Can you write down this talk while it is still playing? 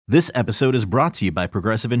This episode is brought to you by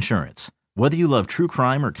Progressive Insurance. Whether you love true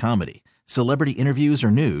crime or comedy, celebrity interviews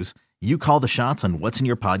or news, you call the shots on what's in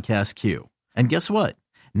your podcast queue. And guess what?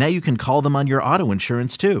 Now you can call them on your auto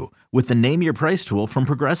insurance too with the Name Your Price tool from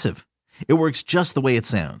Progressive. It works just the way it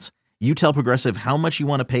sounds. You tell Progressive how much you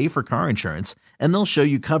want to pay for car insurance, and they'll show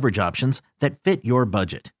you coverage options that fit your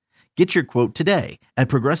budget. Get your quote today at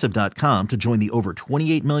Progressive.com to join the over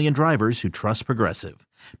 28 million drivers who trust Progressive.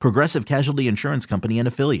 Progressive Casualty Insurance Company and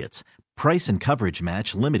Affiliates. Price and coverage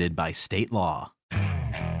match limited by state law.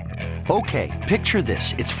 Okay, picture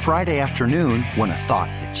this. It's Friday afternoon when a thought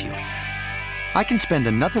hits you. I can spend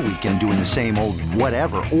another weekend doing the same old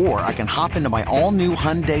whatever, or I can hop into my all-new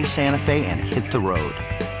Hyundai Santa Fe and hit the road.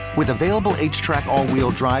 With available H-Track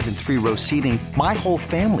all-wheel drive and 3-row seating, my whole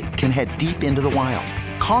family can head deep into the wild.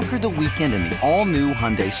 Conquer the weekend in the all-new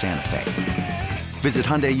Hyundai Santa Fe. Visit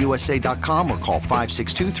HyundaiUSA.com or call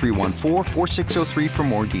 562-314-4603 for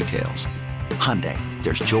more details. Hyundai,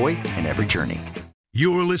 there's joy in every journey.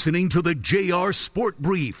 You're listening to the JR Sport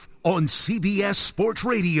Brief on CBS Sports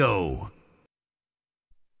Radio.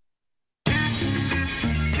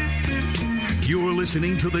 You're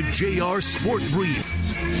listening to the JR Sport Brief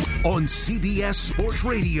on CBS Sports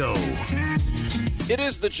Radio. It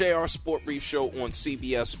is the JR Sport Brief Show on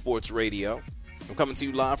CBS Sports Radio. I'm coming to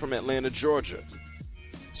you live from Atlanta, Georgia.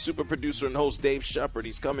 Super producer and host Dave Shepard.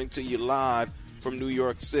 He's coming to you live from New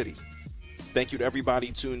York City. Thank you to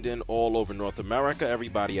everybody tuned in all over North America,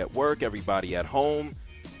 everybody at work, everybody at home,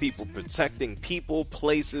 people protecting people,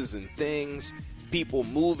 places, and things, people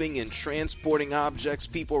moving and transporting objects,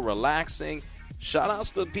 people relaxing. Shout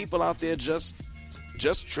outs to the people out there just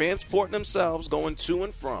transporting themselves, going to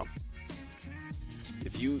and from.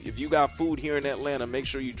 If you got food here in Atlanta, make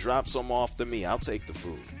sure you drop some off to me. I'll take the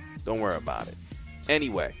food. Don't worry about it.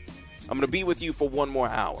 Anyway, I'm going to be with you for one more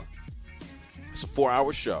hour. It's a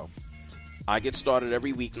 4-hour show. I get started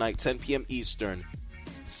every weeknight, 10 p.m. Eastern,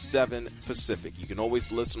 7 Pacific. You can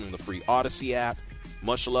always listen on the free Odyssey app.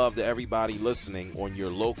 Much love to everybody listening on your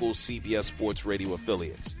local CBS Sports Radio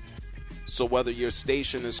affiliates. So whether your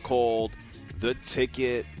station is called The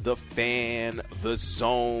Ticket, The Fan, The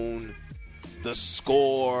Zone, The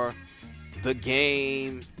Score, The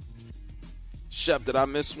Game. Shep, did I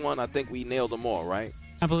miss one? I think we nailed them all, right?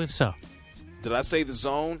 I believe so. Did I say The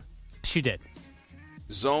Zone? You did.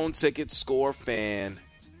 Zone, Ticket, Score, Fan.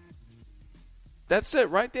 That's it,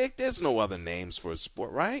 right? There's no other names for a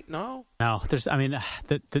sport, right? No? No,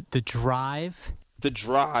 the drive. The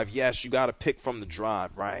drive, yes, you got to pick from the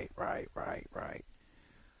drive. Right.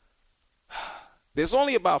 There's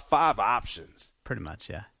only about 5 options. Pretty much,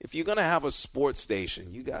 yeah. If you're going to have a sports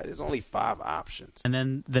station, there's only 5 options. And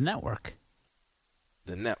then the network.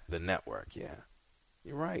 The network, yeah.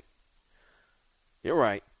 You're right.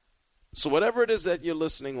 So whatever it is that you're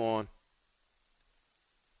listening on,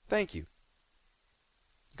 thank you.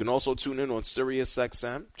 You can also tune in on Sirius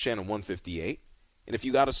XM, channel 158. And if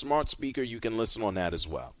you got a smart speaker, you can listen on that as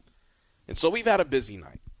well. And so we've had a busy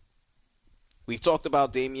night. We've talked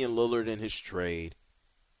about Damian Lillard and his trade.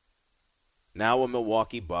 Now a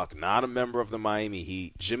Milwaukee Buck, not a member of the Miami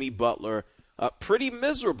Heat. Jimmy Butler, pretty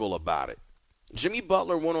miserable about it. Jimmy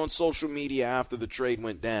Butler went on social media after the trade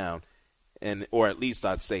went down, or at least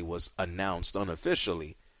I'd say was announced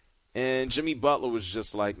unofficially. And Jimmy Butler was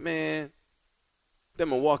just like, man, the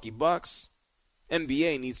Milwaukee Bucks,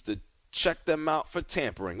 NBA needs to check them out for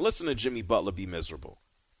tampering. Listen to Jimmy Butler be miserable.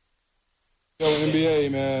 Yo, NBA,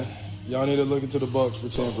 man, y'all need to look into the Bucks for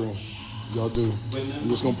tampering. Y'all do. I'm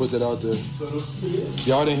just going to put that out there.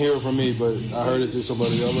 Y'all didn't hear it from me, but I heard it through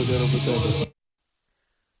somebody. Y'all look at them for tampering.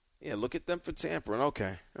 Yeah, look at them for tampering.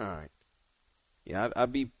 Okay, all right. Yeah,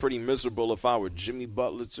 I'd be pretty miserable if I were Jimmy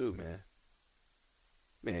Butler too, man.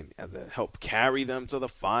 Man, had to help carry them to the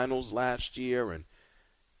finals last year, and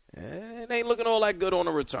it ain't looking all that good on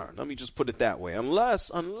a return. Let me just put it that way.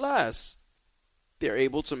 Unless they're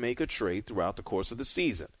able to make a trade throughout the course of the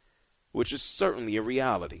season, which is certainly a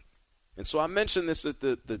reality. And so I mentioned this at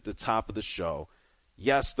the top of the show.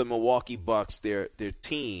 Yes, the Milwaukee Bucks, their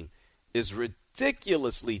team is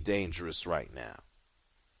ridiculously dangerous right now.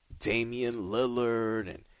 Damian Lillard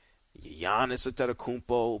and Giannis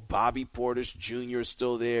Antetokounmpo, Bobby Portis Jr. is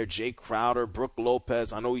still there, Jay Crowder, Brook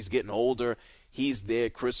Lopez. I know he's getting older. He's there,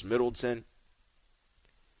 Chris Middleton.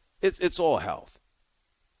 It's all health.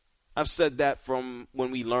 I've said that from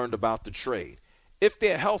when we learned about the trade. If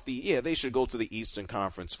they're healthy, yeah, they should go to the Eastern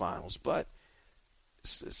Conference Finals. But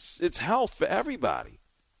it's health for everybody.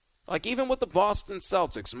 Like even with the Boston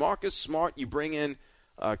Celtics, Marcus Smart, you bring in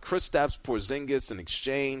Kristaps Porzingis in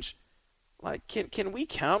exchange. Like, can we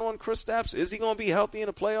count on Kristaps? Is he going to be healthy in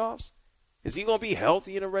the playoffs? Is he going to be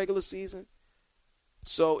healthy in the regular seaon?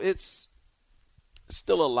 So it's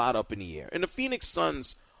still a lot up in the air. And the Phoenix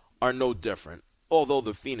Suns are no different. Although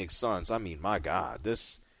the Phoenix Suns, I mean, my God,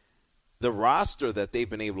 the roster that they've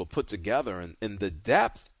been able to put together and the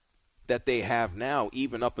depth that they have now,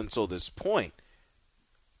 even up until this point,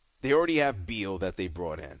 they already have Beal that they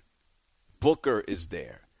brought in. Booker is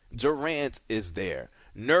there. Durant is there.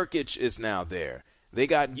 Nurkic is now there. They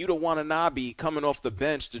got Yuta Watanabe coming off the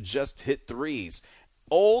bench to just hit threes.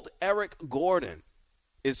 Old Eric Gordon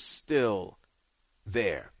is still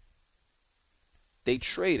there. They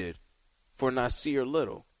traded for Nasir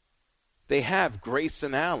Little. They have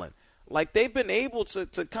Grayson Allen. Like, they've been able to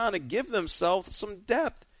kind of give themselves some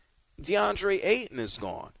depth. DeAndre Ayton is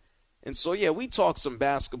gone. And so, yeah, we talked some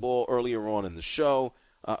basketball earlier on in the show.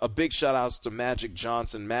 A big shout-outs to Magic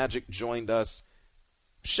Johnson. Magic joined us.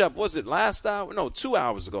 Shep, was it last hour? No, 2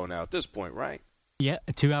 hours ago now at this point, right? Yeah,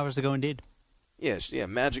 2 hours ago indeed. Yes, yeah,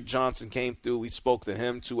 Magic Johnson came through. We spoke to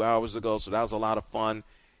him 2 hours ago, so that was a lot of fun.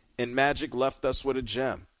 And Magic left us with a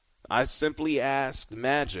gem. I simply asked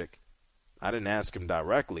Magic. I didn't ask him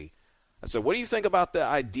directly. I said, what do you think about the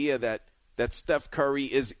idea that Steph Curry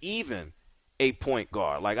is even a point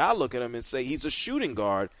guard? Like, I look at him and say he's a shooting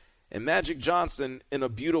guard. And Magic Johnson, in a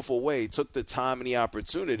beautiful way, took the time and the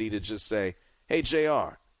opportunity to just say, hey,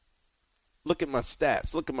 JR, look at my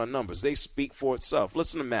stats. Look at my numbers. They speak for itself.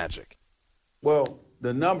 Listen to Magic. Well,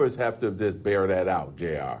 the numbers have to just bear that out,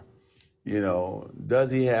 JR. You know, does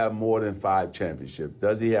he have more than 5 championships?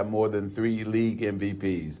 Does he have more than 3 league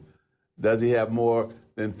MVPs? Does he have more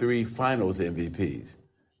than 3 finals MVPs?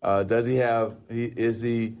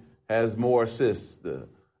 Has more assists?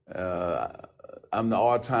 I'm the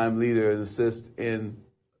all-time leader in assists in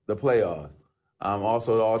the playoffs. I'm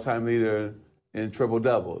also the all-time leader in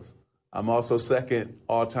triple-doubles. I'm also second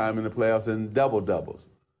all-time in the playoffs in double-doubles.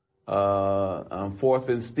 I'm 4th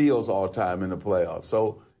in steals all-time in the playoffs.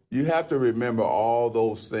 So you have to remember all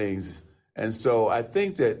those things. And so I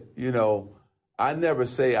think that, you know, I never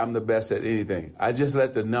say I'm the best at anything. I just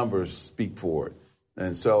let the numbers speak for it.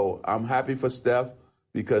 And so I'm happy for Steph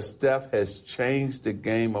because Steph has changed the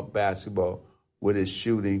game of basketball with his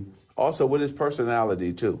shooting, also with his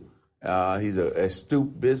personality, too. He's an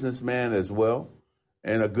astute businessman as well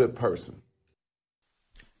and a good person.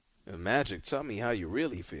 Magic, tell me how you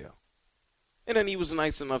really feel. And then he was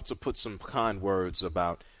nice enough to put some kind words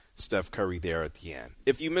about Steph Curry there at the end.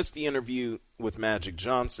 If you missed the interview with Magic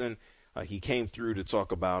Johnson, he came through to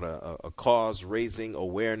talk about a cause raising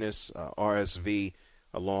awareness, RSV,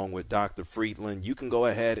 along with Dr. Friedland. You can go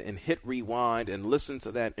ahead and hit rewind and listen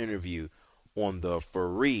to that interview on the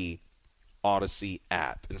free Odyssey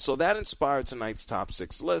app. And so that inspired tonight's top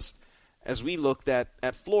 6 list as we looked at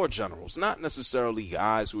floor generals, not necessarily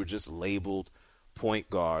guys who are just labeled point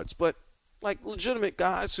guards, but like legitimate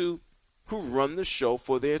guys who run the show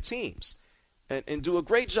for their teams and do a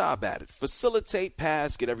great job at it. Facilitate,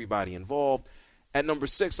 pass, get everybody involved. At number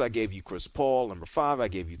 6, I gave you Chris Paul. Number 5, I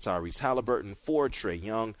gave you Tyrese Halliburton. 4, Trae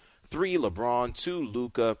Young. 3, LeBron. 2,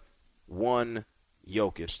 Luka. 1,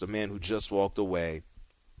 Jokic, the man who just walked away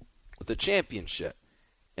with the championship.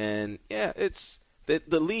 And, yeah, it's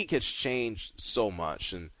the league has changed so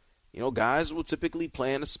much. And, you know, guys will typically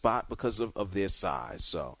play in a spot because of their size.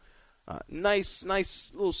 So, nice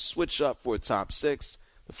little switch up for a top 6.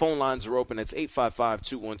 The phone lines are open. It's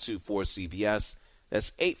 855-212-4CBS.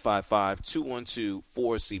 That's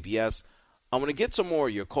 855-212-4CBS. I'm going to get to more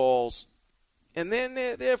of your calls. And then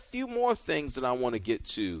there are a few more things that I want to get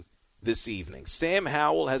to this evening. Sam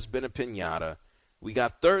Howell has been a piñata. We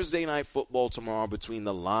got Thursday night football tomorrow between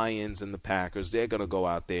the Lions and the Packers. They're going to go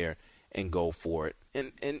out there and go for it.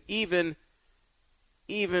 And even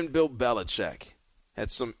Bill Belichick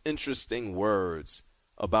had some interesting words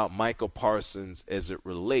about Micah Parsons as it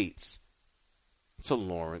relates to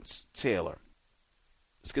Lawrence Taylor.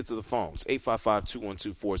 Let's get to the phones.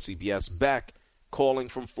 855-212-4CBS. Beck calling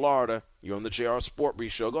from Florida. You're on the JR Sport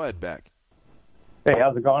Brief Show. Go ahead, Beck. Hey,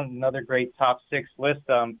 how's it going? Another great top 6 list.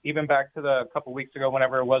 Even back to a couple weeks ago,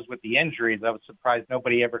 whenever it was with the injuries, I was surprised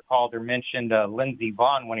nobody ever called or mentioned Lindsey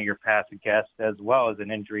Vonn, one of your past guests, as well as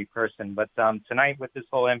an injury person. But tonight with this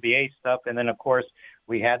whole NBA stuff, and then, of course,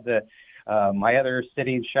 we had my other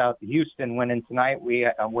city, shout out to Houston, winning tonight.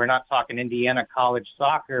 We're not talking Indiana college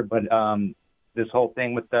soccer, but this whole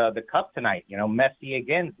thing with the cup tonight. You know, Messi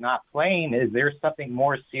again's not playing. Is there something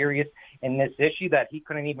more serious in this issue that he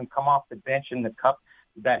couldn't even come off the bench in the cup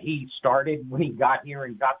that he started when he got here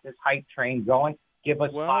and got this hype train going? Give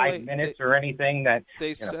us 5 minutes or anything that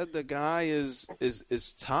they said the guy is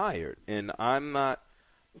tired, and I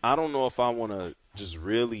don't know if I want to just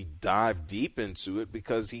really dive deep into it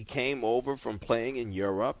because he came over from playing in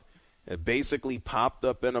Europe. It basically popped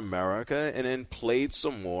up in America and then played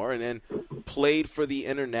some more and then played for the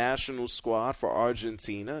international squad for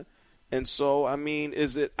Argentina. And so, I mean,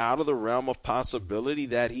 is it out of the realm of possibility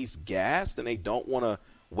that he's gassed and they don't want to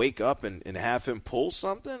wake up and have him pull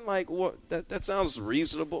something? Like, what? That sounds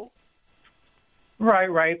reasonable.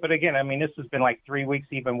 Right. But again, I mean, this has been like 3 weeks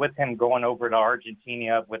even with him going over to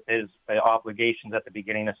Argentina with his obligations at the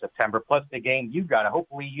beginning of September, plus the game you got.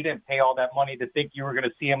 Hopefully you didn't pay all that money to think you were going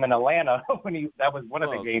to see him in Atlanta when that was one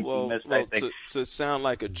of the games he missed, I think. To sound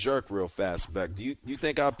like a jerk real fast, Beck, do you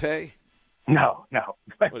think I'll pay? No.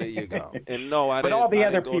 Well, there you go. And no, I but didn't. All the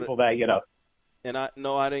other people that, you know. And I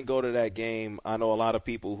didn't go to that game. I know a lot of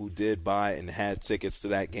people who did buy and had tickets to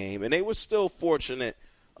that game, and they were still fortunate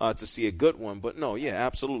to see a good one. But no, yeah,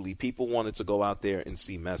 absolutely. People wanted to go out there and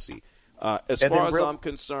see Messi. As far as I'm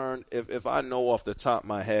concerned, if I know off the top of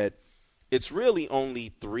my head, it's really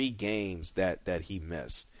only 3 games that he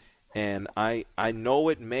missed. And I know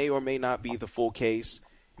it may or may not be the full case.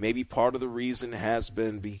 Maybe part of the reason has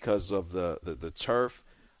been because of the turf.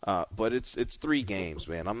 But it's 3 games,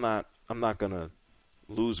 man. I'm not going to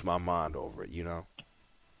lose my mind over it, you know?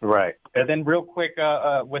 Right. And then real quick,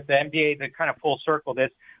 with the NBA, to kind of full circle this,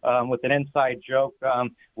 with an inside joke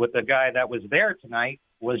with the guy that was there tonight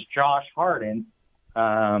was Josh Harden.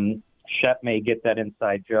 Shep may get that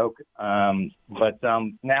inside joke. But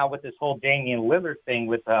now with this whole Damian Lillard thing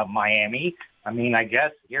with Miami, I mean, I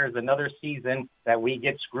guess here's another season that we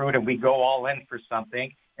get screwed and we go all in for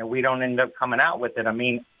something and we don't end up coming out with it. I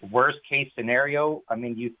mean, worst case scenario, I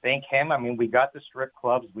mean, you think him. I mean, we got the strip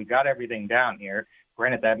clubs. We got everything down here.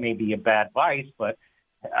 Granted, that may be a bad vice, but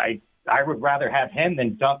I would rather have him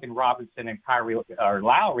than Duncan Robinson and Kyrie or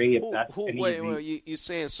Lowry. If that's wait, you're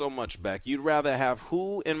saying so much, Beck. You'd rather have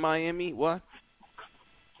who in Miami? What?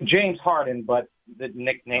 James Harden, but the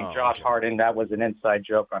nickname Josh Harden, that was an inside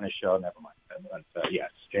joke on his show. Never mind. Yes,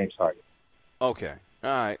 James Harden. Okay. All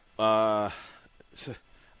right.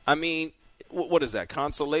 I mean, what is that,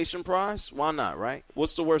 consolation prize? Why not, right?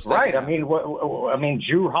 What's the worst? Right. I mean,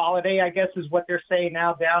 Drew Holiday, I guess, is what they're saying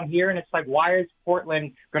now down here, and it's like, why is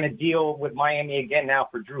Portland going to deal with Miami again now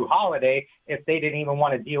for Drew Holiday if they didn't even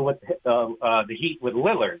want to deal with the Heat with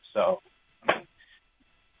Lillard? So,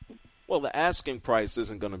 well, the asking price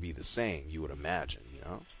isn't going to be the same, you would imagine, you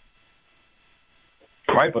know.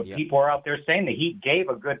 Right, but people are out there saying the Heat gave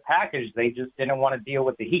a good package. They just didn't want to deal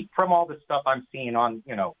with the Heat from all the stuff I'm seeing on,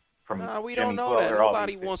 you know. We don't know that.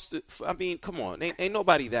 Nobody wants to. I mean, come on. Ain't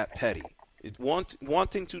nobody that petty.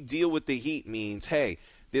 Wanting to deal with the Heat means, hey,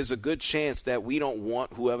 there's a good chance that we don't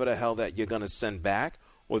want whoever the hell that you're going to send back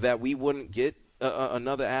or that we wouldn't get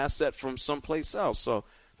another asset from someplace else. So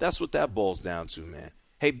that's what that boils down to, man.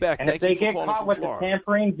 Hey, Beck, and thank you for calling from Florida. if they get caught with the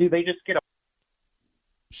tampering, do they just get a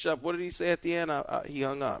Shep, what did he say at the end? He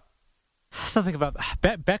hung up. Something about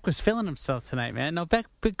Beck was feeling himself tonight, man. No, Beck,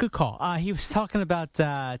 good call. He was talking about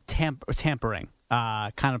tampering,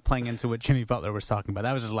 kind of playing into what Jimmy Butler was talking about.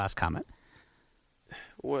 That was his last comment.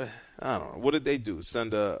 What? I don't know. What did they do?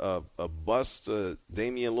 Send a bus to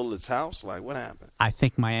Damian Lillard's house? Like, what happened? I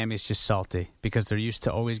think Miami's just salty because they're used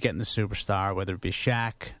to always getting the superstar, whether it be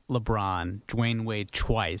Shaq, LeBron, Dwayne Wade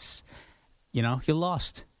twice. You know, you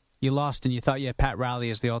lost. You lost, and you thought you had Pat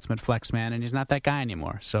Riley as the ultimate flex man, and he's not that guy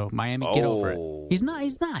anymore. So Miami, get over it. He's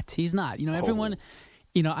not. You know, everyone.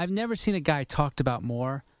 You know, I've never seen a guy talked about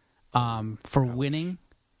more for winning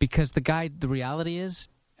because the reality is,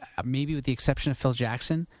 maybe with the exception of Phil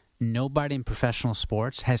Jackson, nobody in professional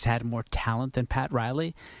sports has had more talent than Pat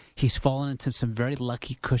Riley. He's fallen into some very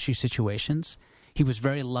lucky, cushy situations. He was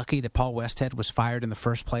very lucky that Paul Westhead was fired in the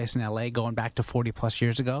first place in L.A. going back to 40-plus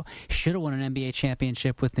years ago. He should have won an NBA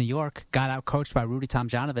championship with New York, got out-coached by Rudy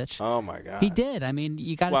Tomjanovich. Oh, my God. He did. I mean,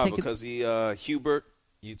 you got to take it. Because Hubert,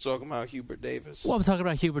 you talking about Hubert Davis? Well, I'm talking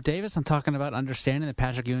about Hubert Davis. I'm talking about understanding that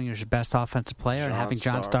Patrick Ewing is your best offensive player and having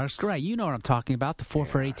John Starks. Right, you know what I'm talking about, the 4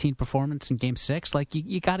 for 18 performance in Game 6. Like,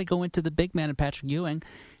 you got to go into the big man and Patrick Ewing.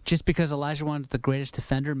 Just because Elijah Wan's the greatest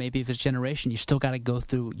defender maybe of his generation, you still got to go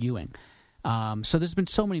through Ewing. So there's been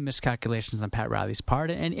so many miscalculations on Pat Riley's part,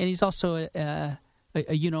 and he's also a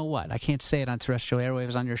you-know-what. I can't say it on terrestrial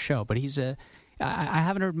airwaves on your show, but I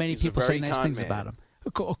haven't heard many people say nice things about him.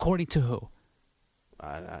 According to who?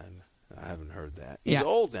 I haven't heard that. He's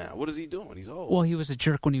old now. What is he doing? He's old. Well, he was a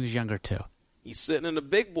jerk when he was younger, too. He's sitting in the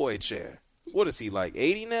big boy chair. What is he, like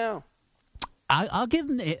 80 now? I'll give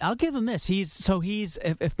him this. He's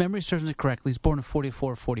if memory serves me correctly, he's born in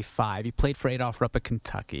 44 or 45. He played for Adolph Rupp at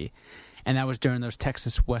Kentucky. And that was during those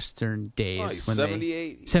Texas Western days. Oh, he's when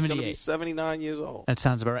 78. He's 78. going to be 79 years old. That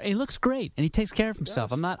sounds about right. And he looks great, and he takes care of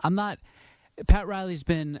himself. I'm not. Pat Riley's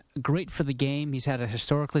been great for the game. He's had a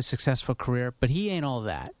historically successful career, but he ain't all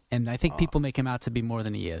that. And I think people make him out to be more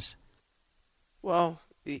than he is. Well,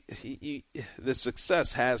 the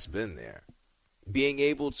success has been there. Being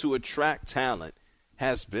able to attract talent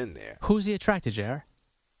has been there. Who's he attracted, JR?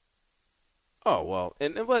 Oh, well,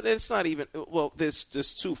 but it's not even – well, there's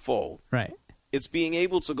twofold. Right. It's being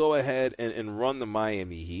able to go ahead and run the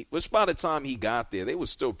Miami Heat, which by the time he got there, they were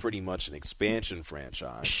still pretty much an expansion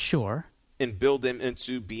franchise. Sure. And build them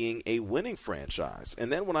into being a winning franchise.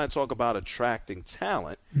 And then when I talk about attracting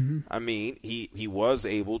talent, I mean, he was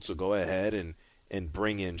able to go ahead and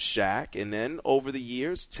bring in Shaq. And then over the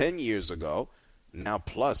years, 10 years ago, now,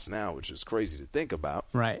 which is crazy to think about.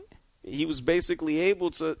 Right. He was basically able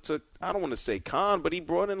to I don't want to say con, but he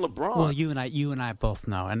brought in LeBron. Well, you and I both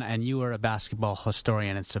know, and you are a basketball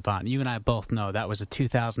historian and savant. You and I both know that was a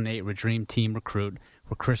 2008 Dream Team recruit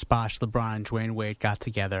where Chris Bosh, LeBron, and Dwayne Wade got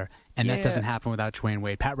together, and that doesn't happen without Dwayne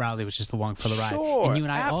Wade. Pat Riley was just along for the ride. Sure, and you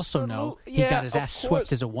and I also know he got his ass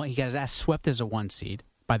swept as a one. He got his ass swept as a 1 seed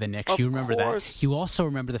by the Knicks. You remember that. You also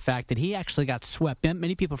remember the fact that he actually got swept.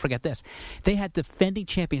 Many people forget this. They had defending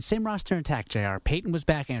champions, same roster intact, JR. Peyton was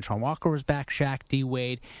back, Antoine Walker was back, Shaq, D.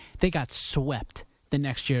 Wade. They got swept the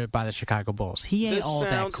next year by the Chicago Bulls. He ain't all that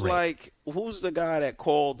great. This sounds like, who's the guy that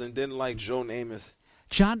called and didn't like Joe Namath?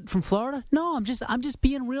 John from Florida? No, I'm just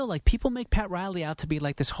being real. Like, people make Pat Riley out to be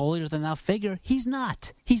like this holier-than-thou figure. He's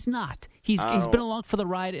not. He's been along for the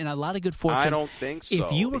ride and a lot of good fortune. I don't think so.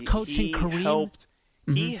 If you were coaching Kareem...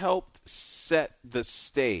 He helped set the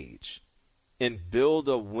stage and build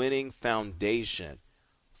a winning foundation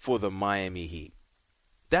for the Miami Heat.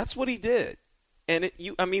 That's what he did. And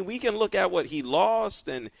we can look at what he lost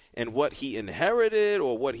and what he inherited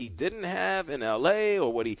or what he didn't have in L.A.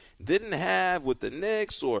 or what he didn't have with the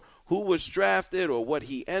Knicks or who was drafted or what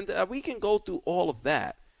he ended up. We can go through all of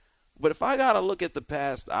that. But if I got to look at the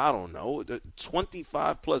past,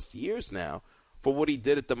 25-plus years now for what he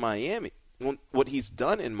did at the Miami, what he's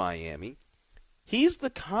done in Miami, he's the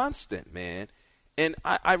constant, man. And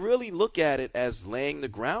I really look at it as laying the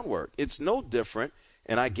groundwork. It's no different.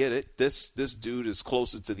 And I get it. This dude is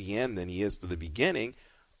closer to the end than he is to the beginning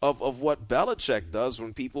of what Belichick does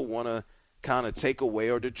when people want to kind of take away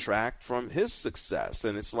or detract from his success.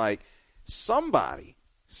 And it's like somebody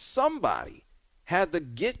had to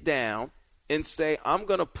get down and say, I'm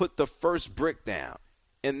going to put the first brick down.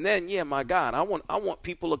 And then, my God, I want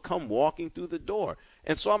people to come walking through the door.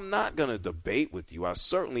 And so I'm not going to debate with you. I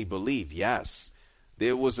certainly believe, yes,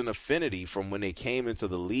 there was an affinity from when they came into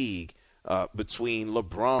the league between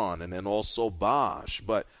LeBron and then also Bosh.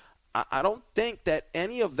 But I don't think that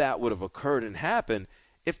any of that would have occurred and happened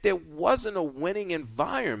if there wasn't a winning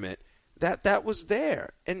environment that was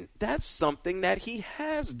there. And that's something that he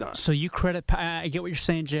has done. So you credit, I get what you're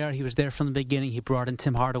saying, JR. He was there from the beginning. He brought in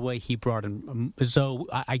Tim Hardaway. He brought in Zoe.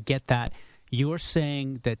 I get that. You're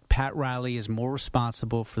saying that Pat Riley is more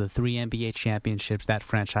responsible for the 3 NBA championships that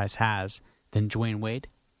franchise has than Dwayne Wade?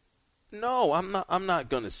 No, I'm not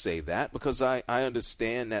going to say that because I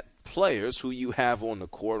understand that players who you have on the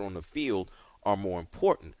court, on the field, are more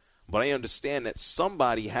important. But I understand that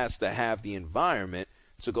somebody has to have the environment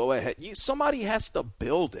to go ahead. Somebody has to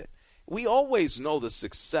build it. We always know the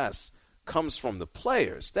success comes from the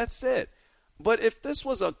players. That's it. But if this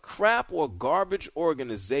was a crap or garbage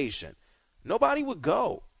organization, nobody would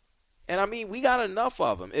go. And we got enough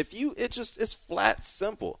of them. It's flat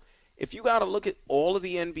simple. If you got to look at all of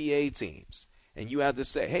the NBA teams and you had to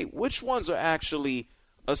say, hey, which ones are actually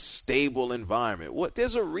a stable environment?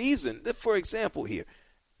 There's a reason. For example here,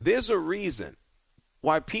 there's a reason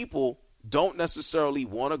why people don't necessarily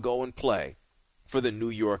want to go and play for the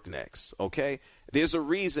New York Knicks, okay? There's a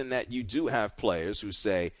reason that you do have players who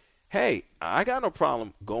say, hey, I got no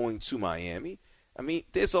problem going to Miami.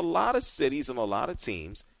 There's a lot of cities and a lot of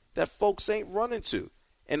teams that folks ain't running to.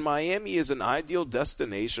 And Miami is an ideal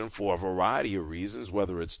destination for a variety of reasons,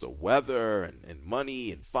 whether it's the weather and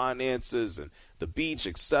money and finances and the beach,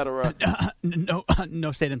 etc.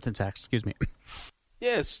 No stadium tax, excuse me.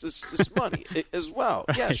 Yes, it's money as well.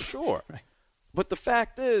 Right. Yeah, sure. Right. But the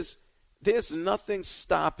fact is, there's nothing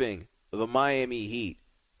stopping the Miami Heat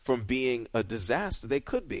from being a disaster. They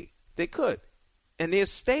could be. They could. And they're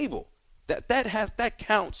stable. That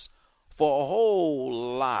counts for a whole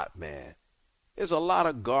lot, man. There's a lot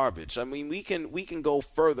of garbage. We can go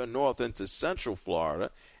further north into Central Florida,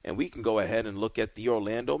 and we can go ahead and look at the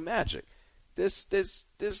Orlando Magic.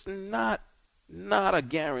 There's not a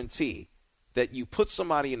guarantee that you put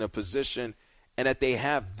somebody in a position and that they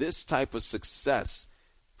have this type of success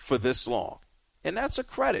for this long. And that's a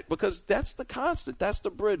credit because that's the constant. That's the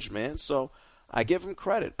bridge, man. So I give him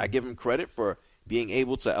credit. I give him credit for being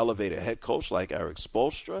able to elevate a head coach like Eric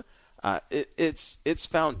Spoelstra. It's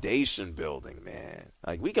foundation building, man.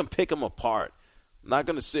 Like, we can pick him apart. I'm not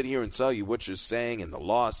going to sit here and tell you what you're saying and the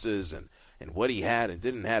losses and what he had and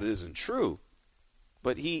didn't have. It isn't true.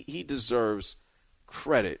 But he deserves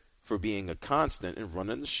credit for being a constant and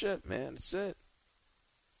running the ship, man. That's it.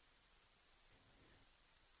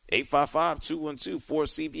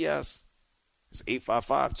 855-212-4CBS. It's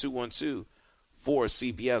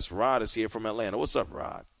 855-212-4CBS. Rod is here from Atlanta. What's up,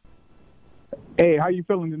 Rod? Hey, how you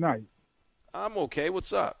feeling tonight? I'm okay.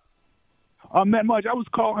 What's up? Not much. I was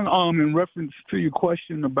calling in reference to your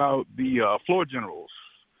question about the floor generals.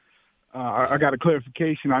 I got a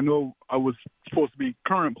clarification. I know I was supposed to be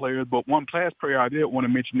current players, but one past player I did want to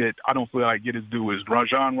mention that I don't feel like get his due is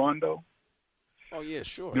Rajon Rondo. Oh, yeah,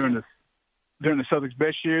 sure. During the Celtics'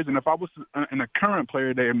 best years. And if I was in a current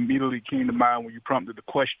player that immediately came to mind when you prompted the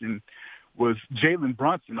question was Jalen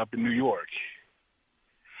Brunson up in New York.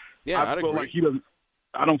 Yeah, I'd agree. Like he doesn't.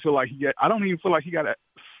 I don't feel like he got. I don't even feel like he got a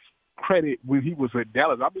credit when he was at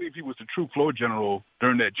Dallas. I believe he was the true floor general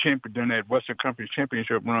during that Western Conference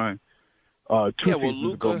championship run. 2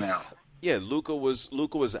 seasons ago now. Yeah, Luka was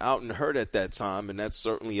out and hurt at that time, and that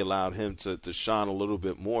certainly allowed him to shine a little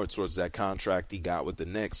bit more towards that contract he got with the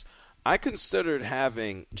Knicks. I considered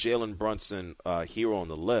having Jalen Brunson here on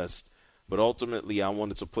the list, but ultimately I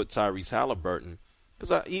wanted to put Tyrese Halliburton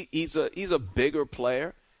because he's a bigger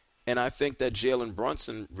player, and I think that Jalen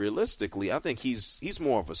Brunson, realistically, I think he's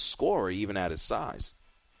more of a scorer even at his size.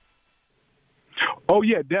 Oh,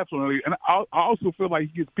 yeah, definitely. And I also feel like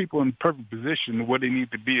he gets people in perfect position where they need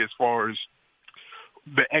to be as far as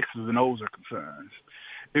the X's and O's are concerned.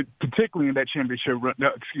 Particularly in that championship run,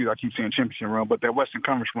 I keep saying championship run, but that Western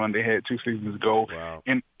Conference run they had 2 seasons ago. Wow.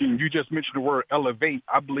 And you just mentioned the word elevate.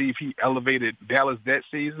 I believe he elevated Dallas that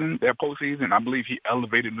season, that postseason. I believe he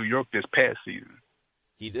elevated New York this past season.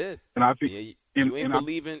 He did. And I think you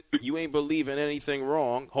ain't believing anything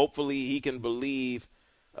wrong. Hopefully he can believe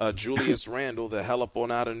Julius Randle the hell up on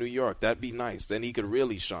out of New York. That'd be nice. Then he could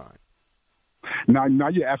really shine. Now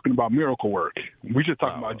you're asking about miracle work. We're just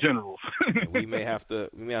talking about generals. we may have to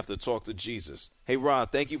talk to Jesus. Hey,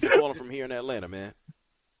 Rod, thank you for calling from here in Atlanta, man.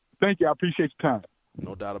 Thank you. I appreciate your time.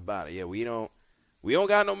 No doubt about it. Yeah, we don't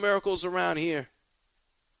got no miracles around here.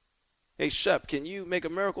 Hey, Shep, can you make a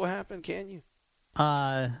miracle happen? Can you?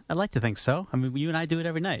 I'd like to think so. I mean, you and I do it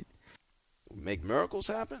every night. Make miracles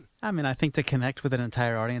happen? I mean, I think to connect with an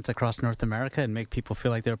entire audience across North America and make people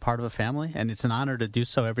feel like they're part of a family, and it's an honor to do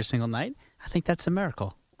so every single night, I think that's a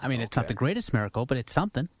miracle. I mean, It's not the greatest miracle, but it's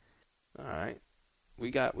something. All right.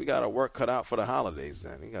 We got our work cut out for the holidays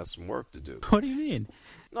then. We got some work to do. What do you mean?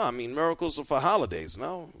 No, I mean miracles are for holidays.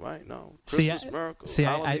 No, right? No. Christmas miracles. See,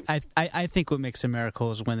 I think what makes a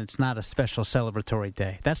miracle is when it's not a special celebratory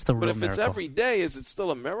day. That's the real miracle. But if it's every day, is it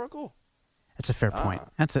still a miracle? That's a fair point.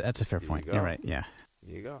 That's a fair point. You're right, yeah.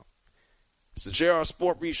 There you go. It's the JR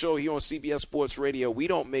SportBrief Show here on CBS Sports Radio. We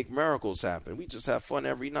don't make miracles happen. We just have fun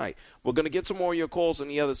every night. We're going to get to more of your calls on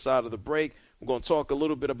the other side of the break. We're going to talk a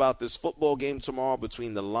little bit about this football game tomorrow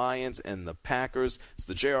between the Lions and the Packers. It's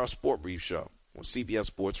the JR SportBrief Show on CBS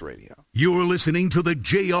Sports Radio. You're listening to the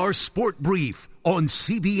JR SportBrief on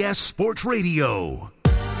CBS Sports Radio.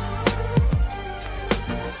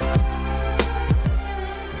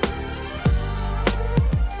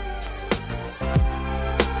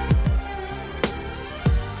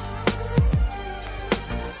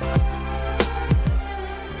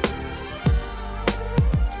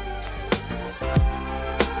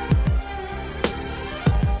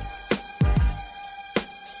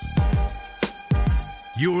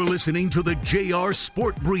 You're listening to the JR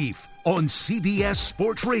Sport Brief on CBS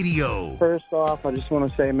Sports Radio. First off, I just want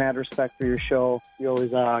to say mad respect for your show. You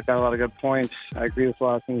always got a lot of good points. I agree with a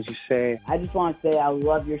lot of things you say. I just want to say I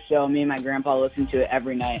love your show. Me and my grandpa listen to it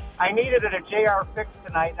every night. I needed a JR fix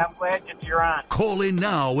tonight, and I'm glad that you're on. Call in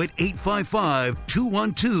now at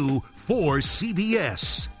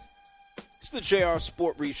 855-212-4CBS. It's the JR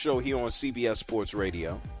Sport Brief Show here on CBS Sports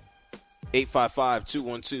Radio.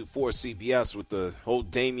 855-212-4CBS with the whole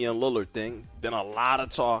Damian Lillard thing. Been a lot of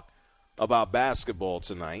talk about basketball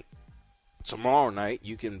tonight. Tomorrow night,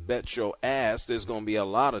 you can bet your ass there's going to be a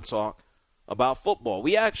lot of talk about football.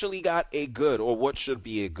 We actually got a good, or what should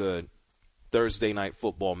be a good, Thursday night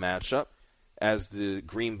football matchup as the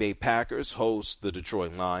Green Bay Packers host the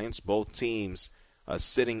Detroit Lions. Both teams are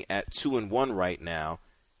sitting at 2-1 right now,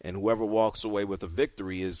 and whoever walks away with a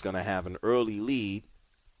victory is going to have an early lead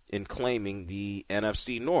in claiming the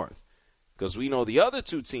NFC North. because we know the other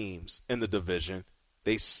two teams in the division,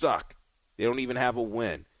 they suck. They don't even have a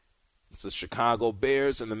win. It's the Chicago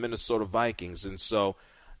Bears and the Minnesota Vikings. And so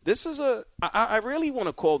this is I really want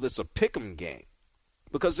to call this a pick'em game,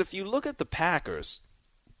 because if you look at the Packers,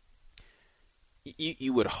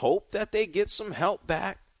 you would hope that they get some help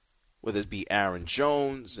back, whether it be Aaron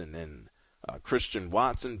Jones and then Christian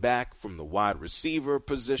Watson back from the wide receiver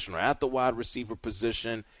position or at the wide receiver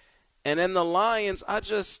position. And then the Lions, I'm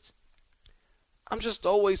just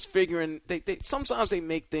always figuring they sometimes they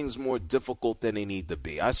make things more difficult than they need to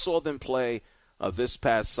be. I saw them play this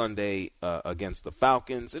past Sunday against the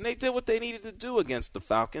Falcons, and they did what they needed to do against the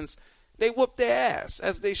Falcons. They whooped their ass,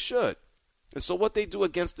 as they should. And so what they do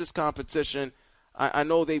against this competition, I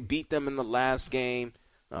know they beat them in the last game.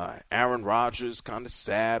 Aaron Rodgers kind of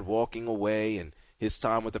sad walking away, and his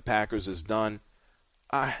time with the Packers is done.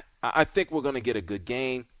 I think we're going to get a good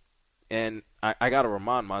game. And I got to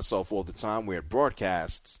remind myself all the time, we're at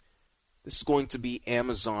broadcasts, this is going to be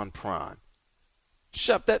Amazon Prime.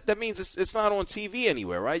 Shep, that means it's not on TV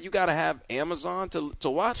anywhere, right? You got to have Amazon to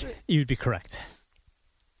watch it? You'd be correct.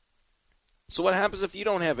 So what happens if you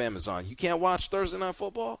don't have Amazon? You can't watch Thursday Night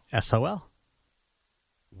Football? SOL.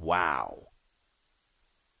 Wow.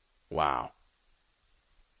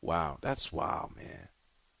 That's wild, man.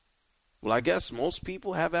 Well, I guess most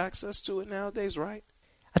people have access to it nowadays, right?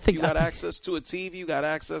 I think you got access to a TV, you got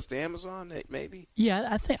access to Amazon, maybe?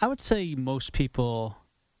 Yeah, I would say most people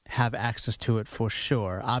have access to it for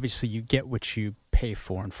sure. Obviously, you get what you pay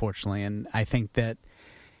for, unfortunately, and I think that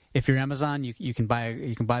if you're Amazon, you can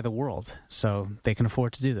buy the world, so they can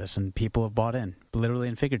afford to do this, and people have bought in, literally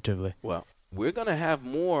and figuratively. Well, we're going to have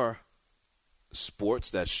more sports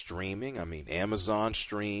that's streaming. I mean, Amazon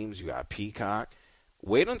streams, you got Peacock.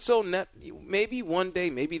 Wait until maybe one day,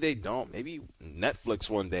 maybe they don't. Maybe Netflix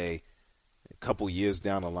one day, a couple years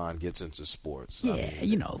down the line, gets into sports. Yeah,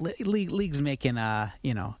 leagues making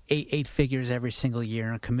eight figures every single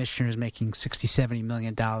year, and commissioners making $60-70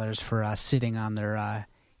 million for sitting on their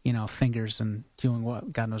fingers and doing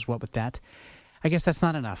what God knows what with that. I guess that's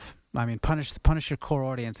not enough. I mean, punish your core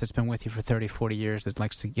audience that's been with you for 30, 40 years that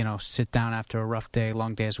likes to sit down after a rough day,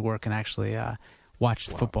 long day's work, and actually watch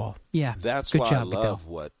the football. Yeah, that's good why job, I love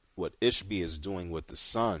what Ishby is doing with the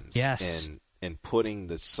Suns. Yes, and putting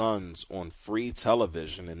the Suns on free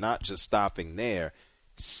television, and not just stopping there,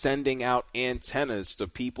 sending out antennas to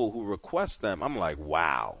people who request them. I'm like,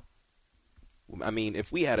 wow. I mean,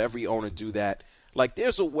 if we had every owner do that, like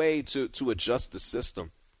there's a way to adjust the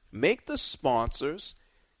system. Make the sponsors,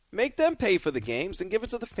 make them pay for the games and give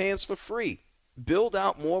it to the fans for free. Build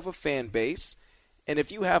out more of a fan base. And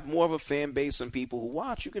if you have more of a fan base and people who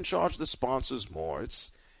watch, you can charge the sponsors more.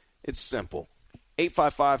 It's simple.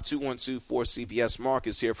 855-212-4CBS. Mark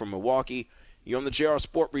is here from Milwaukee. You're on the JR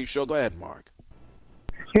Sport Brief Show. Go ahead, Mark.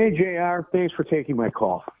 Hey, JR. Thanks for taking my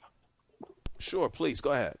call. Sure, please.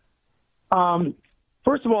 Go ahead.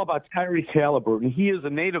 First of all, about Tyrese Halliburton. He is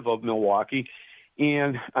a native of Milwaukee,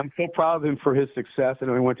 and I'm so proud of him for his success. I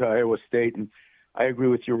know he went to Iowa State, and I agree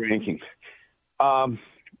with your ranking.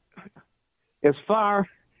 As far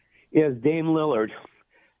as Dame Lillard,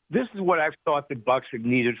 this is what I've thought the Bucks have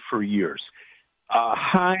needed for years.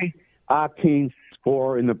 High-octane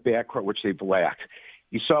score in the backcourt, which they've lacked.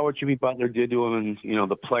 You saw what Jimmy Butler did to him in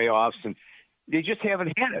the playoffs, and they just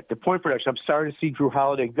haven't had it. The point production. I'm sorry to see Drew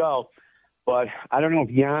Holiday go, but I don't know if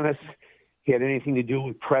Giannis had anything to do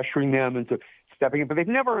with pressuring them into stepping in. But they've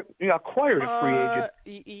never acquired a free agent.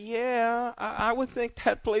 Yeah, I would think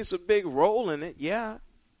that plays a big role in it, yeah.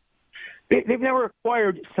 They've never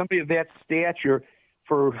acquired somebody of that stature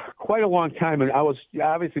for quite a long time, and I was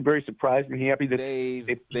obviously very surprised and happy that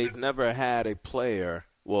they've never had a player.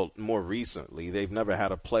 Well, more recently, they've never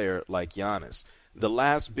had a player like Giannis. The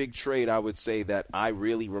last big trade I would say that I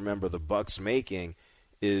really remember the Bucks making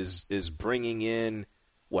is bringing in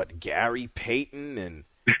Gary Payton and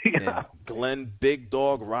Glenn Big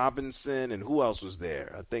Dog Robinson, and who else was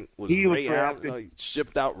there? I think Ray Allen.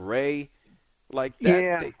 Shipped out Ray like that.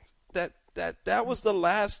 Yeah. That was the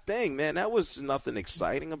last thing, man. That was nothing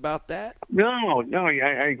exciting about that. No,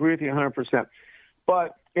 I agree with you 100%.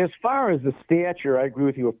 But as far as the stature, I agree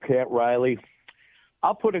with you with Pat Riley.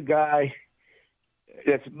 I'll put a guy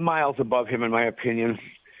that's miles above him, in my opinion.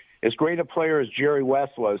 As great a player as Jerry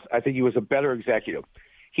West was, I think he was a better executive.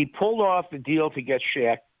 He pulled off the deal to get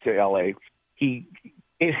Shaq to L.A. He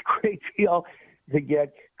made a great deal to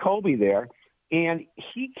get Kobe there, and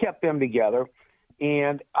he kept them together.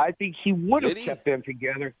 And I think he would have kept them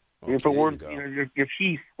together if it weren't, if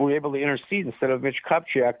he were able to intercede instead of Mitch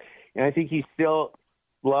Kupchak. And I think he's still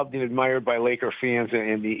loved and admired by Laker fans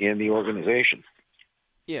and the organization.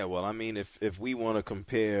 Yeah, well, I mean, if we want to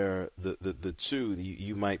compare the two,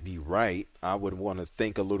 you might be right. I would want to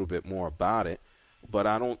think a little bit more about it, but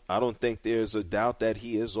I don't think there's a doubt that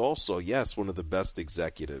he is also, yes, one of the best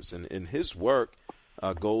executives, and his work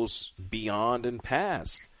goes beyond and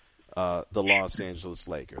past the Los Angeles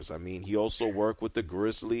Lakers. I mean, he also worked with the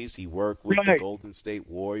Grizzlies, he worked with the Golden State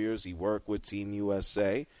Warriors, he worked with Team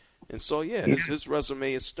USA, and so his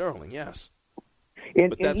resume is sterling. Yes.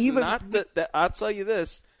 But that's not that. I'll tell you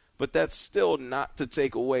this, but that's still not to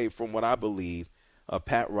take away from what I believe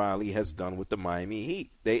Pat Riley has done with the Miami Heat.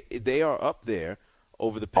 They are up there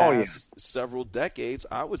over the past several decades.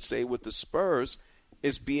 I would say with the Spurs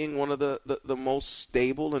is being one of the most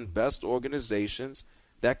stable and best organizations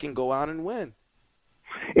that can go out and win.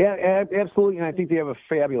 Yeah, absolutely, and I think they have a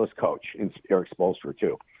fabulous coach in Eric Spoelstra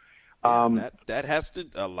too. That has to,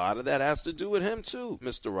 a lot of that has to do with him too,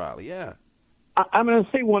 Mr. Riley. Yeah. I'm going to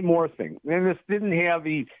say one more thing, and this didn't have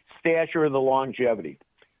the stature or the longevity,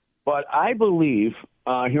 but I believe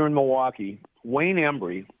here in Milwaukee, Wayne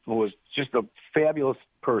Embry, who was just a fabulous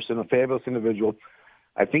person, a fabulous individual,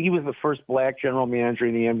 I think he was the first black general manager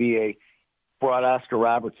in the NBA, brought Oscar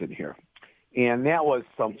Robertson here. And that was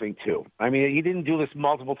something, too. I mean, he didn't do this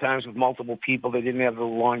multiple times with multiple people. They didn't have the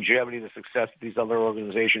longevity, the success that these other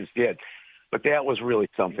organizations did. But that was really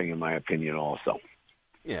something, in my opinion, also.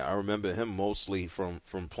 Yeah, I remember him mostly from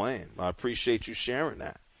playing. I appreciate you sharing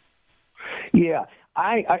that. Yeah.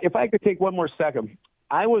 If I could take one more second,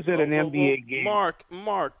 I was at an NBA game. Mark,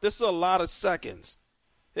 this is a lot of seconds.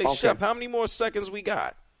 Hey, okay. Shep, how many more seconds we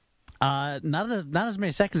got? Not as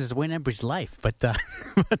many seconds as Wayne Embry's life, but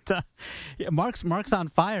yeah, Mark's on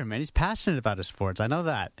fire, man. He's passionate about his sports. I know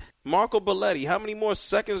that. Marco Belletti, how many more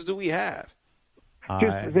seconds do we have?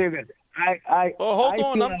 Just say this.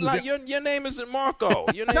 Hold on. Your name isn't Marco.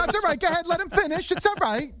 No, it's all right. Go ahead. Let him finish. It's all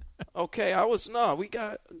right. Okay,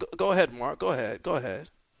 go ahead, Mark. Go ahead.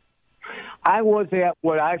 I was at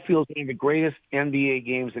what I feel is one of the greatest NBA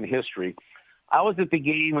games in history. I was at the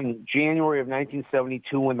game in January of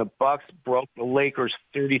 1972 when the Bucks broke the Lakers'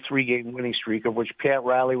 33-game winning streak, of which Pat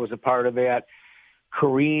Riley was a part of that,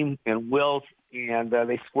 Kareem and Wilt, and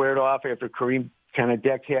they squared off after Kareem kind of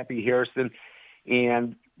decked Happy Harrison,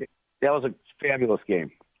 and that was a fabulous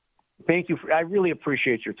game. Thank you. I really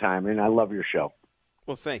appreciate your time, and I love your show.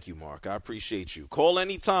 Well, thank you, Mark. I appreciate you. Call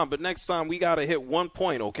anytime, but next time we got to hit 1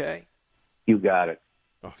 point, okay? You got it.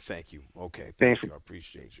 Oh, thank you. Okay, thank you. I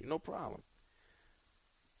appreciate you. No problem.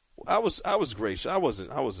 I was gracious. I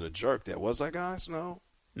wasn't a jerk there, was I, guys? No.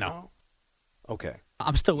 Okay.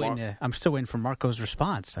 I'm still waiting for Marco's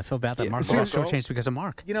response. I feel bad that Marco also changed because of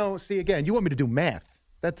Mark. See, again, you want me to do math.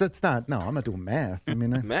 That's not. No, I'm not doing math. I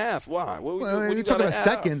mean, math? Why? What you talking about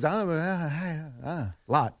seconds? A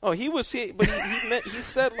lot. Oh, he was here, but he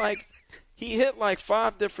said he hit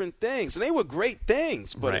 5 different things, and they were great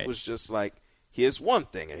things. But It was just like, here's one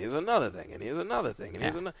thing, and here's another thing, and here's another thing, and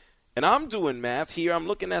here's another. And I'm doing math here. I'm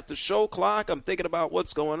looking at the show clock. I'm thinking about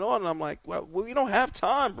what's going on, and I'm like, well, we don't have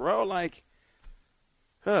time, bro. Yeah,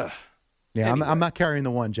 anyway. I'm not carrying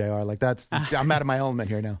the one, JR. I'm out of my element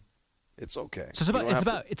here now. It's okay. So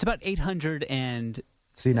it's about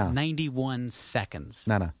 891 seconds.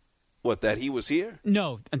 No. What, that he was here?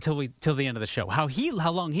 No, till the end of the show. How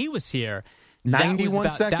long he was here?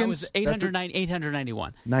 91 seconds. That was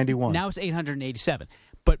 891. 91. Now it's 887.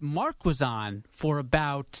 But Mark was on for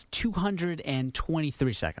about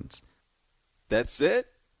 223 seconds. That's it?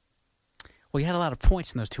 Well, he had a lot of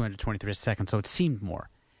points in those 223 seconds, so it seemed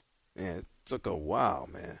more. Yeah, it took a while,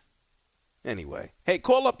 man. Anyway, hey,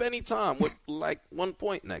 call up anytime with 1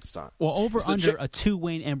 point next time. Well, under 2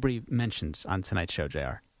 Wayne Embry mentions on tonight's show,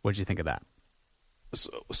 JR. What did you think of that?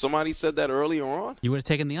 Somebody said that earlier on? You would have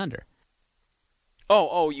taken the under.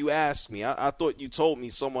 Oh, you asked me. I thought you told me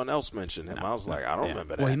someone else mentioned him. I was like, I don't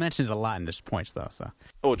remember that. Well, he mentioned it a lot in his points, though. So.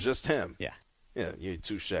 Oh, just him? Yeah. Yeah,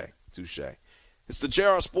 touche. It's the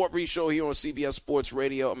JR SportBrief Show here on CBS Sports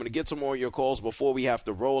Radio. I'm going to get to more of your calls before we have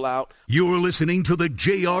to roll out. You're listening to the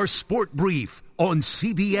JR SportBrief on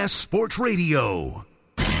CBS Sports Radio.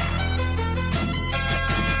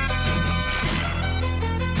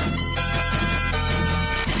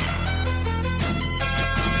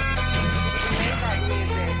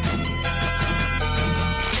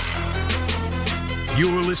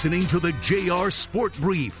 You're listening to the JR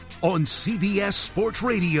SportBrief on CBS Sports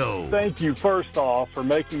Radio. Thank you, first off, for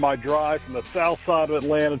making my drive from the south side of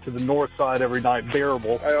Atlanta to the north side every night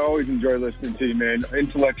bearable. I always enjoy listening to you, man.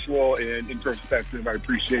 Intellectual and introspective. I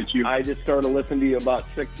appreciate you. I just started listening to you about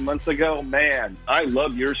 6 months ago. Man, I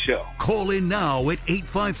love your show. Call in now at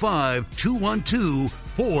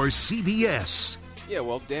 855-212-4CBS. Yeah,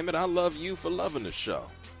 well, damn it, I love you for loving the show.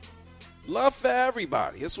 Love for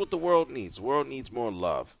everybody. That's what the world needs. The world needs more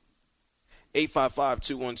love.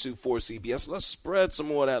 855-212-4CBS. Let's spread some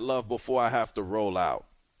more of that love before I have to roll out.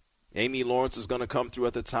 Amy Lawrence is going to come through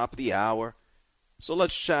at the top of the hour. So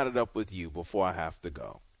let's chat it up with you before I have to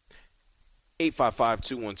go.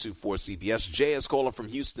 855-212-4CBS. Jay is calling from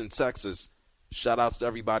Houston, Texas. Shout outs to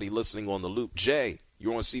everybody listening on the loop. Jay,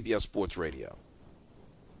 you're on CBS Sports Radio.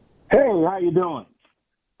 Hey, how you doing?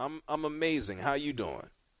 I'm amazing. How you doing?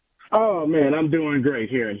 Oh, man, I'm doing great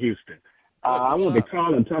here in Houston. I wanted to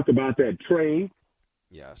call and talk about that trade.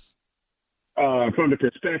 Yes. From the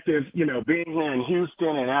perspective, being here in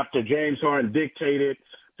Houston and after James Harden dictated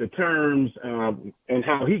the terms and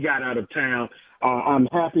how he got out of town, I'm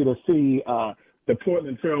happy to see the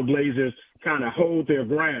Portland Trail Blazers kind of hold their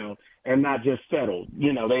ground and not just settle.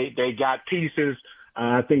 They got pieces.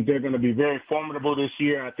 I think they're going to be very formidable this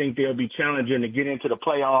year. I think they'll be challenging to get into the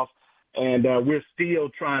playoffs. And we're still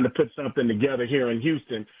trying to put something together here in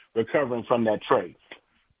Houston, recovering from that trade.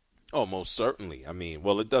 Oh, most certainly. I mean,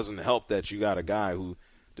 well, it doesn't help that you got a guy who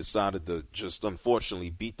decided to just unfortunately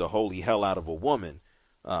beat the holy hell out of a woman.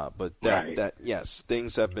 But yes,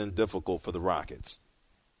 things have been difficult for the Rockets.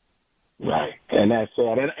 Right, and that's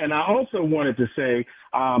sad. And I also wanted to say,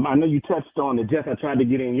 I know you touched on the Jets. I tried to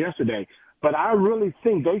get in yesterday, but I really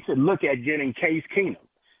think they should look at getting Case Keenum.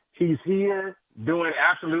 He's here doing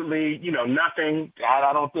absolutely, nothing.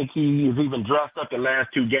 I don't think he is even dressed up the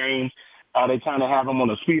last two games. They kind of have him on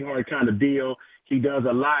a sweetheart kind of deal. He does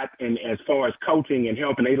a lot as far as coaching and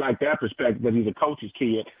helping. They like that perspective because he's a coach's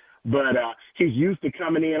kid. But he's used to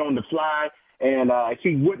coming in on the fly, and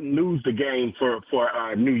he wouldn't lose the game for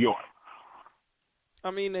New York. I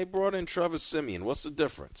mean, they brought in Trevor Siemian. What's the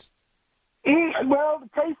difference? Well, the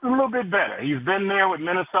case is a little bit better. He's been there with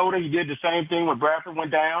Minnesota. He did the same thing when Bradford went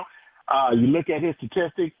down. You look at his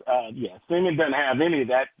statistics, Siemian doesn't have any of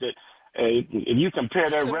that. If you compare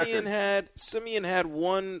their record. Siemian had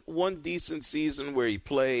one decent season where he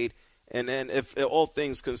played, and then if all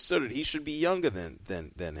things considered, he should be younger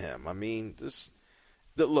than him. I mean,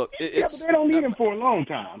 look. But they don't need him for a long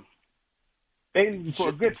time. They need him for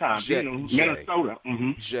a good time. Minnesota.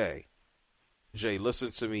 Mm-hmm. Jay,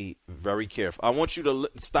 listen to me very carefully. I want you to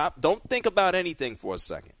stop. Don't think about anything for a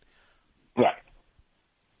second. Right.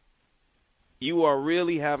 You are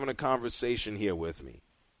really having a conversation here with me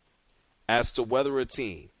as to whether a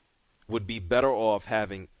team would be better off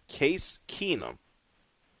having Case Keenum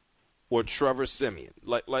or Trevor Siemian.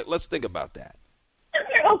 Like, let's think about that.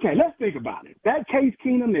 Okay, let's think about it. That Case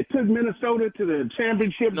Keenum that took Minnesota to the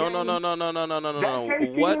championship. No.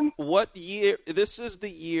 What year? This is the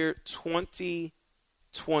year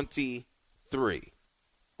 2023.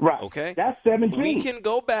 Right. Okay. That's 17. We can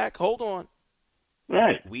go back. Hold on.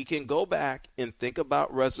 Right. We can go back and think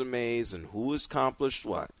about resumes and who has accomplished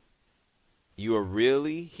what. You are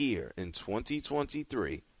really here in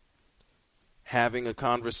 2023 having a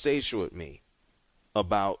conversation with me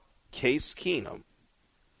about Case Keenum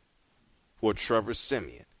or Trevor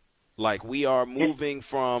Siemian. Like we are moving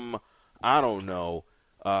from, I don't know,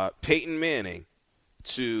 Peyton Manning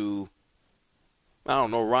to, I don't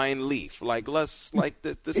know, Ryan Leaf. This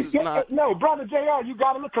is not. No, Brother JR, you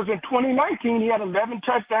got to look, because in 2019 he had 11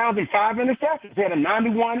 touchdowns and 5 interceptions. He had a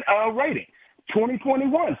 91 rating.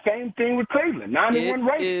 2021, same thing with Cleveland. 91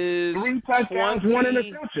 rating. 3 touchdowns, 1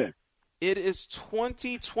 interception. It is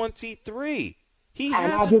 2023. He I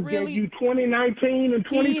hasn't just really. Gave you 2019 and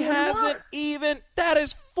 2021. He hasn't even. That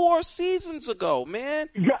is 4 seasons ago, man.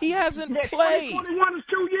 He hasn't played. 2021 is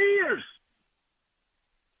 2 years.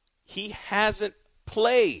 He hasn't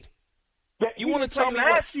played. You want to tell me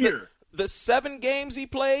what's the 7 games he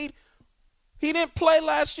played? He didn't play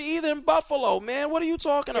last year either in Buffalo, man. What are you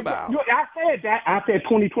talking about? I said that. I said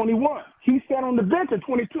 2021. He sat on the bench in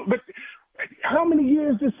 22. But how many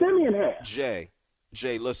years does Siemian have? Jay,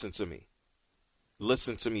 listen to me.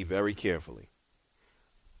 Listen to me very carefully.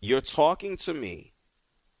 You're talking to me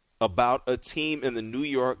about a team in the New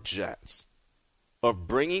York Jets of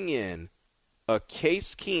bringing in a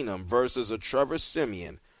Case Keenum versus a Trevor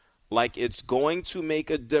Siemian like it's going to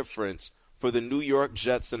make a difference for the New York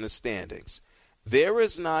Jets in the standings. There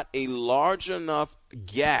is not a large enough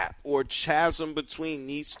gap or chasm between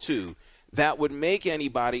these two that would make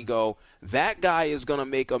anybody go, that guy is going to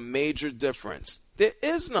make a major difference. There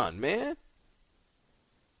is none, man.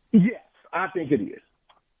 Yes, I think it is.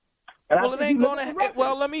 Well, it ain't going to.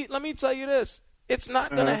 Well, let me tell you this. It's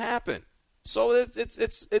not going to happen. So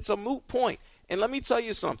it's a moot point. And let me tell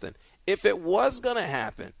you something. If it was going to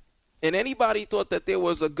happen, and anybody thought that there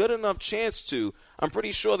was a good enough chance to, I'm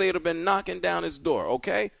pretty sure they'd have been knocking down his door.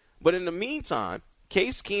 Okay, but in the meantime,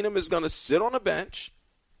 Case Keenum is going to sit on the bench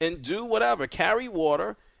and do whatever, carry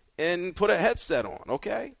water and put a headset on,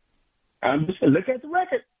 okay? Look at the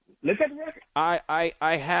record.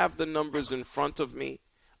 I have the numbers in front of me.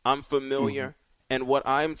 I'm familiar. And what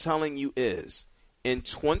I'm telling you is, in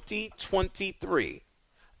 2023,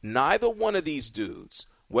 neither one of these dudes,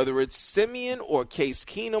 whether it's Simeon or Case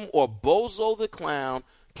Keenum or Bozo the Clown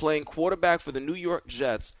playing quarterback for the New York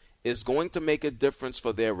Jets, is going to make a difference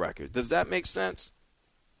for their record. Does that make sense?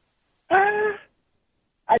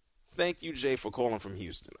 Thank you, Jay, for calling from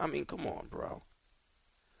Houston. I mean, come on, bro.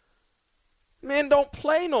 Man, don't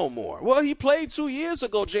play no more. Well, he played 2 years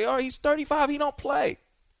ago, JR. He's 35. He don't play.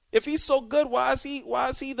 If he's so good, why is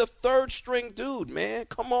he the third string dude, man?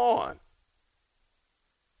 Come on.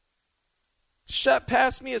 Shep,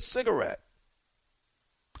 pass me a cigarette.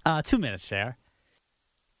 2 minutes, JR.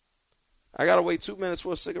 I got to wait 2 minutes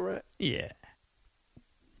for a cigarette? Yeah.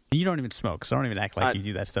 You don't even smoke, so don't even act like you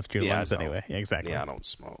do that stuff to your lungs anyway. Yeah, exactly. Yeah, I don't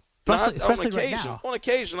smoke. Especially on occasion, right now. On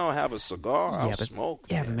occasion, I'll have a cigar. I'll smoke.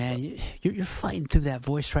 Yeah, but man, you're fighting through that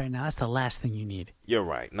voice right now. That's the last thing you need. You're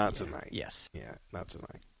right. Not tonight. Yes. Yeah, not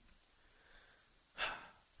tonight.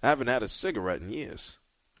 I haven't had a cigarette in years.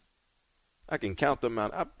 I can count them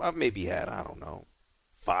out. I've maybe had, I don't know,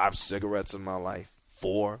 5 cigarettes in my life.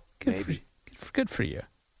 4, maybe. Good for you.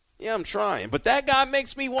 Yeah, I'm trying. But that guy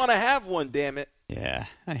makes me want to have one, damn it. Yeah,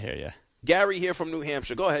 I hear you. Gary here from New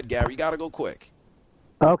Hampshire. Go ahead, Gary. You got to go quick.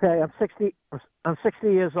 Okay, I'm 60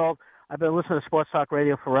 years old. I've been listening to Sports Talk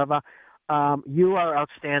Radio forever. You are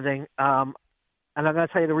outstanding, and I'm going to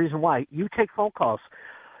tell you the reason why. You take phone calls.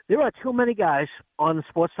 There are too many guys on the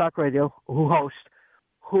Sports Talk Radio who host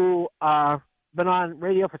who been on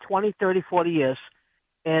radio for 20, 30, 40 years,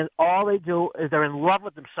 and all they do is they're in love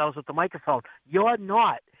with themselves with the microphone. You're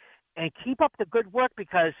not. And keep up the good work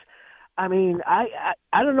because, I mean, I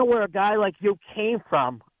don't know where a guy like you came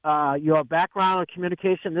from. Your background in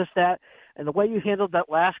communication, this, that, and the way you handled that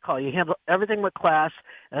last call. You handled everything with class.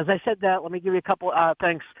 And as I said that, let me give you a couple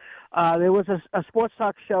things. There was a sports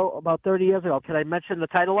talk show about 30 years ago. Can I mention the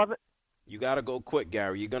title of it? You got to go quick,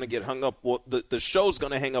 Gary. You're going to get hung up. Well, the show's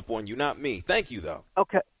going to hang up on you, not me. Thank you, though.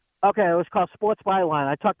 Okay, it was called Sports Byline.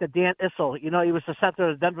 I talked to Dan Issel. You know, he was the center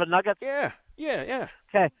of the Denver Nuggets. Yeah.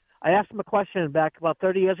 Okay. I asked him a question back about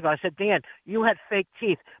 30 years ago. I said, Dan, you had fake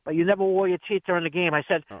teeth, but you never wore your teeth during the game. I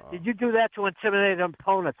said, Did you do that to intimidate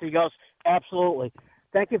opponents? He goes, absolutely.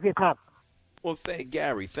 Thank you for your time. Well,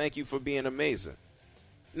 Gary, thank you for being amazing.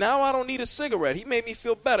 Now I don't need a cigarette. He made me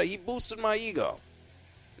feel better. He boosted my ego.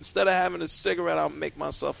 Instead of having a cigarette, I'll make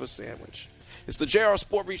myself a sandwich. It's the JR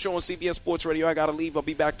Sport Brief Show on CBS Sports Radio. I got to leave. I'll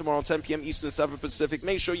be back tomorrow 10 p.m. Eastern, 7 Pacific.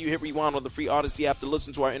 Make sure you hit rewind on the free Odyssey app to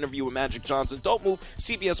listen to our interview with Magic Johnson. Don't move.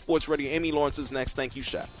 CBS Sports Radio. Amy Lawrence is next. Thank you,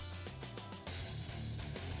 Shaq.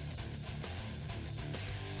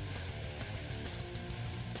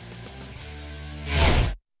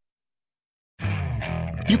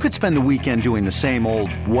 You could spend the weekend doing the same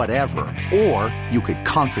old whatever, or you could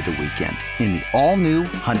conquer the weekend in the all-new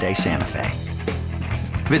Hyundai Santa Fe.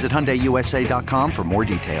 Visit HyundaiUSA.com for more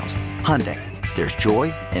details. Hyundai, there's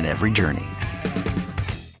joy in every journey.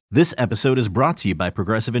 This episode is brought to you by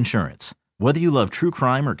Progressive Insurance. Whether you love true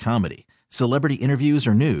crime or comedy, celebrity interviews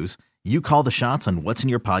or news, you call the shots on what's in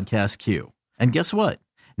your podcast queue. And guess what?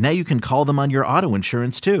 Now you can call them on your auto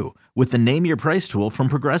insurance too with the Name Your Price tool from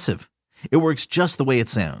Progressive. It works just the way it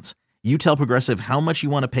sounds. You tell Progressive how much you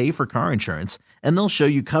want to pay for car insurance, and they'll show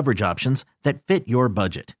you coverage options that fit your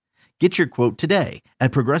budget. Get your quote today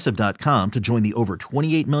at Progressive.com to join the over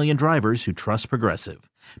 28 million drivers who trust Progressive.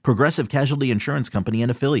 Progressive Casualty Insurance Company and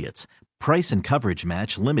Affiliates. Price and coverage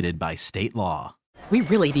match limited by state law. We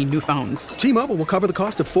really need new phones. T-Mobile will cover the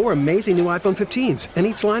cost of 4 amazing new iPhone 15s, and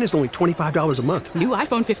each line is only $25 a month. New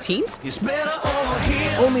iPhone 15s? It's better over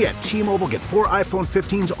here. Only at T-Mobile, get 4 iPhone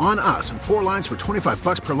 15s on us and 4 lines for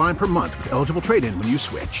 $25 per line per month with eligible trade-in when you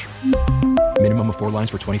switch. Minimum of 4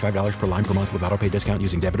 lines for $25 per line per month with autopay discount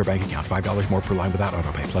using debit or bank account. $5 more per line without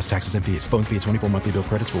autopay, plus taxes and fees. Phone fee at 24 monthly bill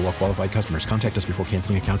credits for well-qualified customers. Contact us before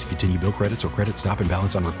canceling account to continue bill credits or credit stop and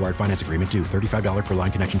balance on required finance agreement due. $35 per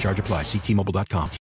line connection charge applies. See T-Mobile.com.